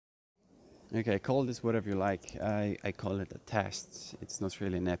Okay, call this whatever you like. I call it a test. It's not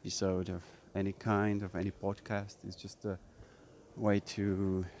really an episode of any kind of any podcast. It's just a way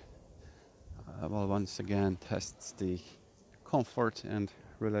to, well, once again, test the comfort and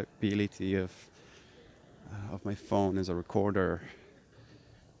reliability of my phone as a recorder.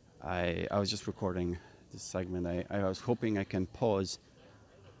 I was just recording this segment. I was hoping I can pause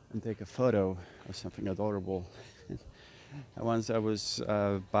and take a photo of something adorable. And once I was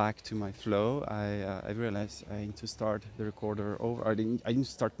back to my flow, I realized I need to start the recorder over. I didn't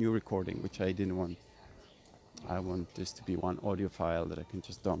start new recording, which I didn't want. I want this to be one audio file that I can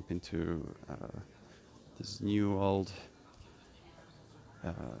just dump into this new old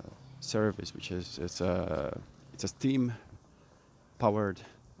uh, service, which is it's a Steam powered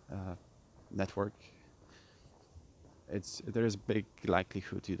uh, network. There is big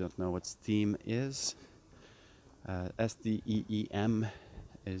likelihood you don't know what Steam is. SDEEM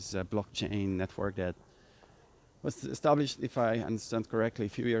is a blockchain network that was established, if I understand correctly, a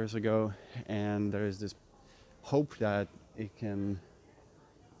few years ago, and there is this hope that it can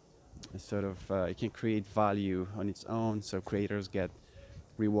it can create value on its own, so creators get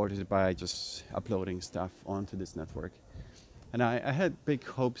rewarded by just uploading stuff onto this network. And I had big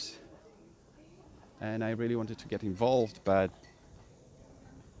hopes, and I really wanted to get involved, but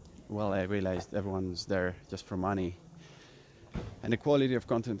well, I realized everyone's there just for money, and the quality of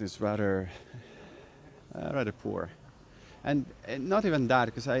content is rather poor. And not even that,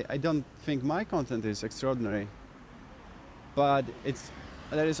 because I don't think my content is extraordinary, but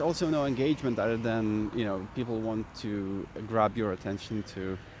there is also no engagement other than people want to grab your attention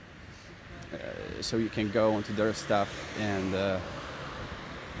to so you can go onto their stuff and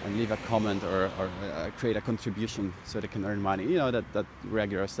leave a comment or create a contribution so they can earn money. That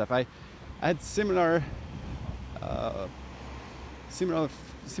regular stuff. I had uh, similar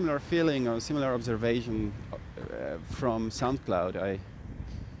similar feeling or similar observation from SoundCloud.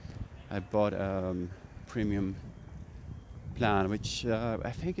 I bought premium plan, which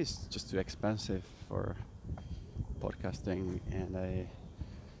I think is just too expensive for podcasting, and I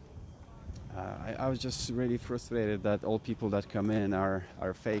was just really frustrated that all people that come in are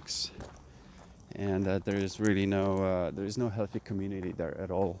fakes, and that there is no healthy community there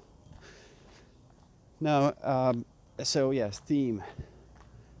at all. Now, so yeah, Steam.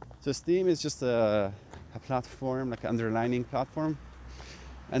 So Steam is just a platform, like an underlining platform,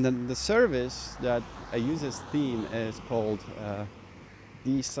 and then the service that uses Steam is called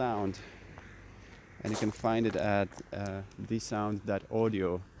DSound, and you can find it at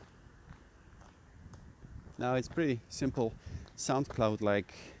dsound.audio. Now it's pretty simple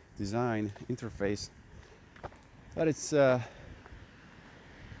SoundCloud-like design interface, but it's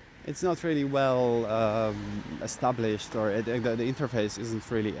not really well established, or the interface isn't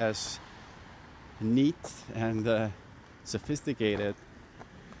really as neat and sophisticated.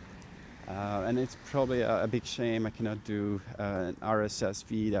 And it's probably a big shame I cannot do an RSS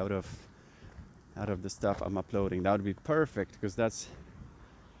feed out of the stuff I'm uploading. That would be perfect, because that's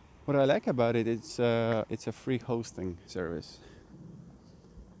what I like about it. It's a free hosting service,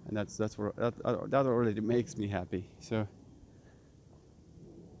 and that already makes me happy. So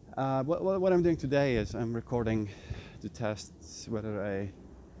what I'm doing today is I'm recording to test whether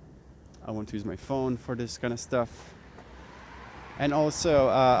I want to use my phone for this kind of stuff, and also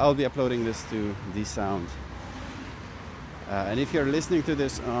I'll be uploading this to DSound. And if you're listening to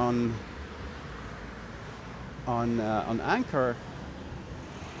this on Anchor,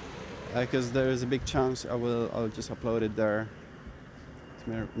 because there is a big chance I'll just upload it there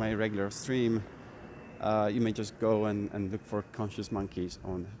to my regular stream. You may just go and look for Conscious Monkeys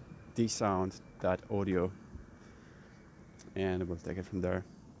on dsound.audio, and we'll take it from there.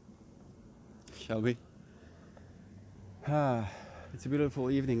 Shall we? It's a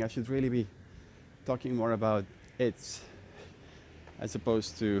beautiful evening. I should really be talking more about it as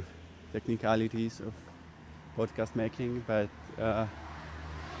opposed to technicalities of podcast making, but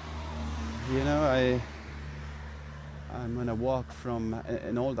I'm on a walk from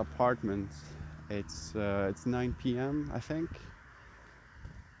an old apartment. It's 9 p.m. I think,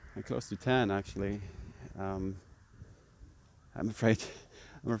 and close to 10 actually. Um, I'm afraid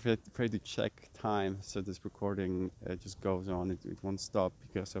to check time, so this recording just goes on. It won't stop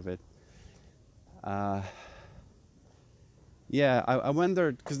because of it. Yeah, I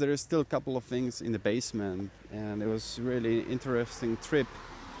wondered, because there is still a couple of things in the basement, and it was really interesting trip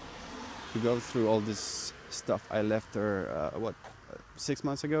to go through all this stuff I left there 6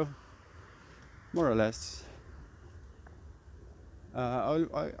 months ago, more or less. I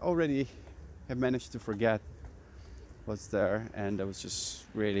already have managed to forget what's there, and I was just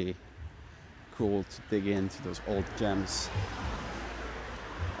really cool to dig into those old gems.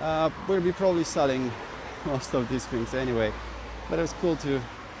 We'll be probably selling most of these things anyway, but it was cool to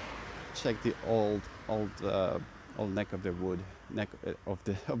check the old neck of the wood, neck of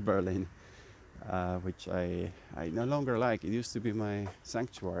Berlin, which I no longer like. It used to be my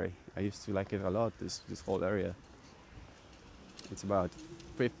sanctuary. I used to like it a lot. This whole area. It's about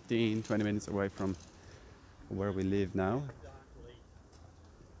 15-20 minutes away from where we live now,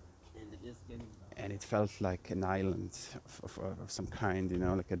 and it felt like an island of some kind,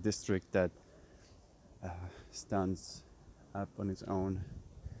 like a district that stands up on its own.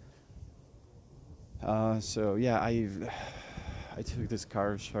 So yeah, I took this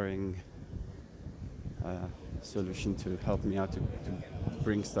car sharing solution to help me out to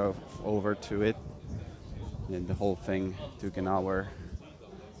bring stuff over to it, and the whole thing took an hour,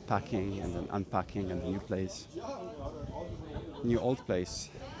 packing and then unpacking and the new old place,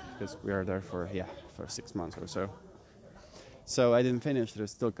 because we are there for 6 months or so. So I didn't finish.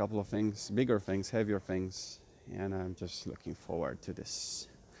 There's still a couple of things, bigger things, heavier things, and I'm just looking forward to this.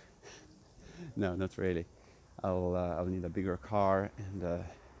 No, not really. I'll need a bigger car and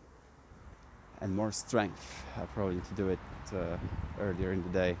more strength. I probably need to do it earlier in the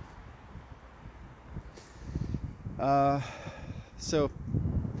day. So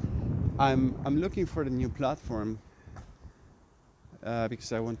I'm looking for the new platform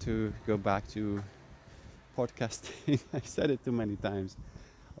because I want to go back to podcasting. I said it too many times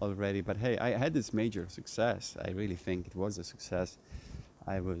already, but hey, I had this major success. I really think it was a success.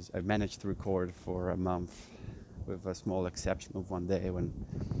 I managed to record for a month, with a small exception of one day when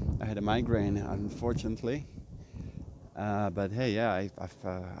I had a migraine, unfortunately. But hey, yeah,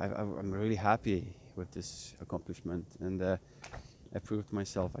 I'm really happy with this accomplishment, and I proved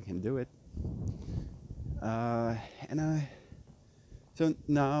myself I can do it. So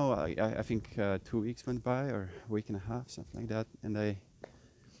now I think 2 weeks went by, or a week and a half, something like that, and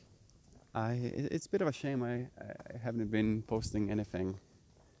it's a bit of a shame I haven't been posting anything.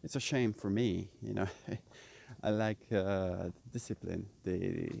 It's a shame for me. I like discipline,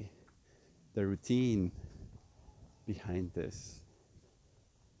 the routine behind this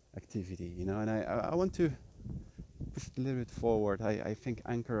activity, and I want to push it a little bit forward. I think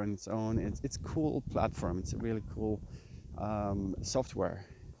Anchor on its own, it's a cool platform. It's a really cool software,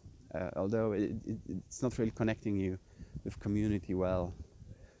 although it's not really connecting you with community well.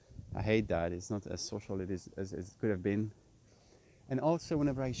 I hate that. It's not as social as it could have been. And also,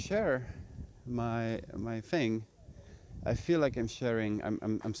 whenever I share my thing, I feel like I'm sharing.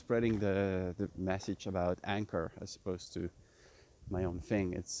 I'm spreading the message about Anchor as opposed to my own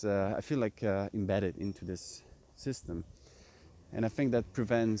thing. It's I feel like embedded into this system, and I think that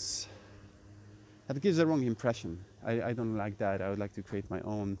gives a wrong impression. I don't like that. I would like to create my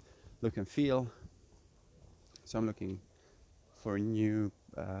own look and feel. So I'm looking for new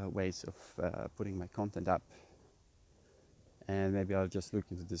ways of putting my content up, and maybe I'll just look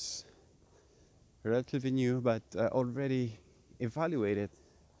into this relatively new but already evaluated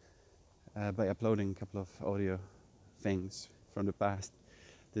by uploading a couple of audio things from the past,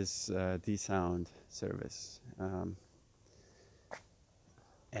 this D-Sound service.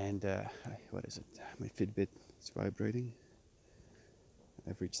 And what is it? My Fitbit is vibrating.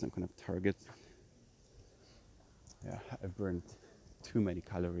 I've reached some kind of target. Yeah, I've burned too many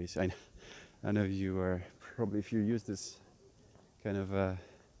calories. I know you are probably, if you use this kind of a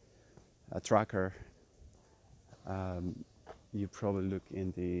tracker, you probably look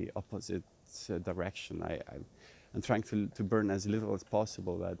in the opposite direction. I'm trying to burn as little as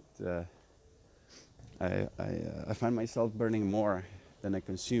possible, but I find myself burning more than I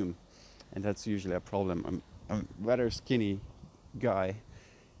consume, and that's usually a problem. I'm a rather skinny guy,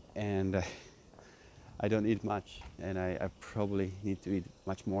 and I don't eat much, and I probably need to eat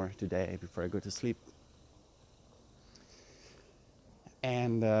much more today before I go to sleep.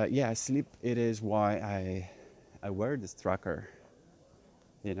 And sleep, it is why I wear this tracker.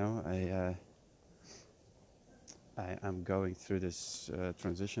 I'm going through this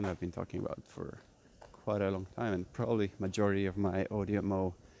transition I've been talking about for quite a long time, and probably majority of my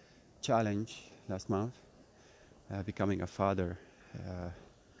AudioMo challenge last month, becoming a father,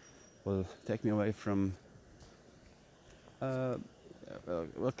 will take me away from a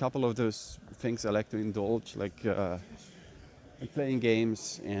couple of those things I like to indulge, like playing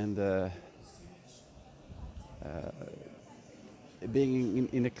games and being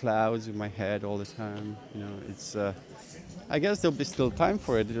in the clouds in my head all the time. It's I guess there'll be still time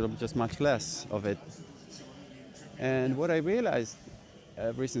for it. There'll be just much less of it. And what I realized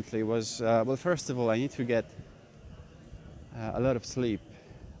recently was, well, first of all, I need to get a lot of sleep.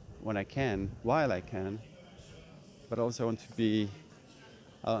 when I can, while I can, but also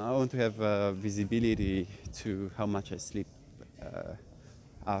I want to have visibility to how much I sleep uh,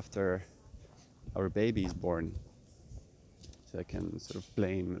 after our baby is born. So I can sort of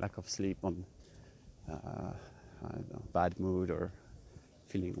blame lack of sleep on I don't know, bad mood or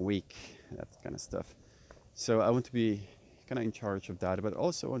feeling weak, that kind of stuff. So I want to be kind of in charge of that, but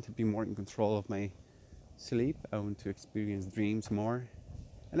also want to be more in control of my sleep. I want to experience dreams more.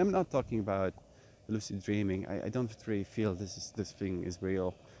 And I'm not talking about lucid dreaming. I don't really feel this thing is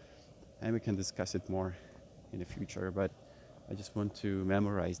real, and we can discuss it more in the future. But I just want to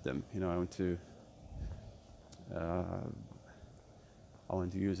memorize them. I want to uh,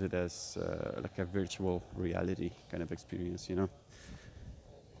 use it as like a virtual reality kind of experience.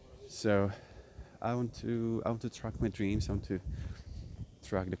 So I want to track my dreams. I want to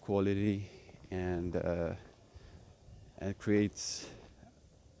track the quality and create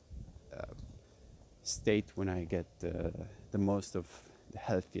state when I get the most of the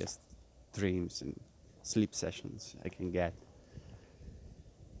healthiest dreams and sleep sessions I can get.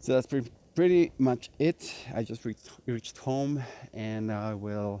 So that's pretty much it. I just reached home, and I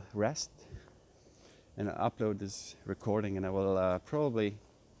will rest and upload this recording, and I will probably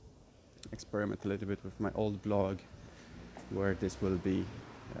experiment a little bit with my old blog where this will be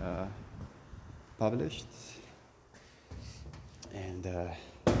uh, published. And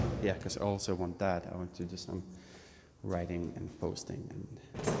yeah, because I also want that. I want to do some writing and posting, and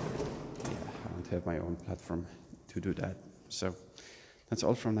yeah, I want to have my own platform to do that. So that's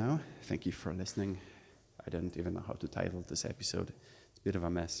all from now. Thank you for listening. I don't even know how to title this episode. It's a bit of a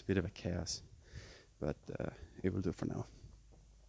mess, a bit of a chaos, but it will do for now.